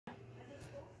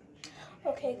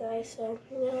Okay guys, so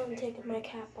now I'm taking my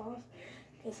cap off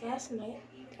because last night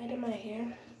I did my hair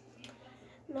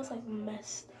and I was like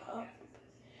messed up,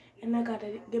 and I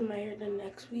gotta get my hair done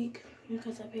next week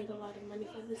because I paid a lot of money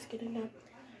for this getting done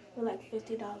for like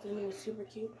 $50 and it was super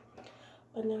cute.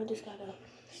 But now I just gotta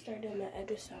start doing my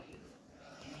edges. So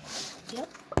yep.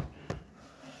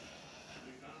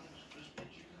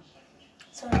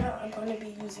 So now I'm gonna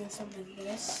be using some of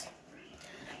this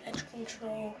edge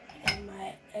control and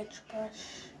my edge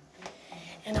brush,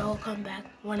 and I will come back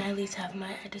when I at least have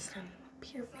my edges done.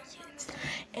 Period.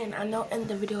 And I know in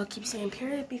the video I keep saying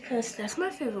period because that's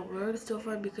my favorite word so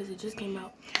far because it just came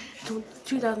out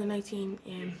 2019,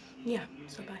 and yeah,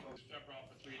 so bye.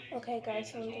 Okay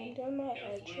guys, so I'm done doing my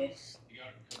edges,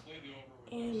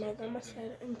 and my grandma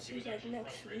said until like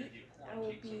next week I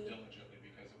will be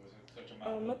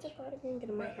what's it called again,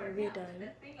 getting my hair redone.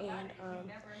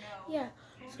 And yeah,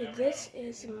 so this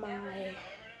is my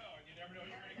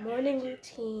morning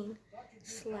routine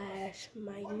slash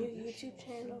my new YouTube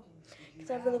channel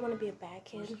because I really want to be a bad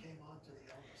kid.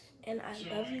 And I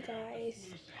love you guys.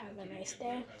 Have a nice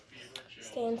day.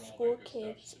 Stay in school,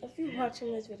 kids. If you're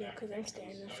watching this video because I'm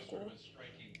staying in school.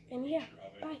 And yeah,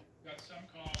 bye.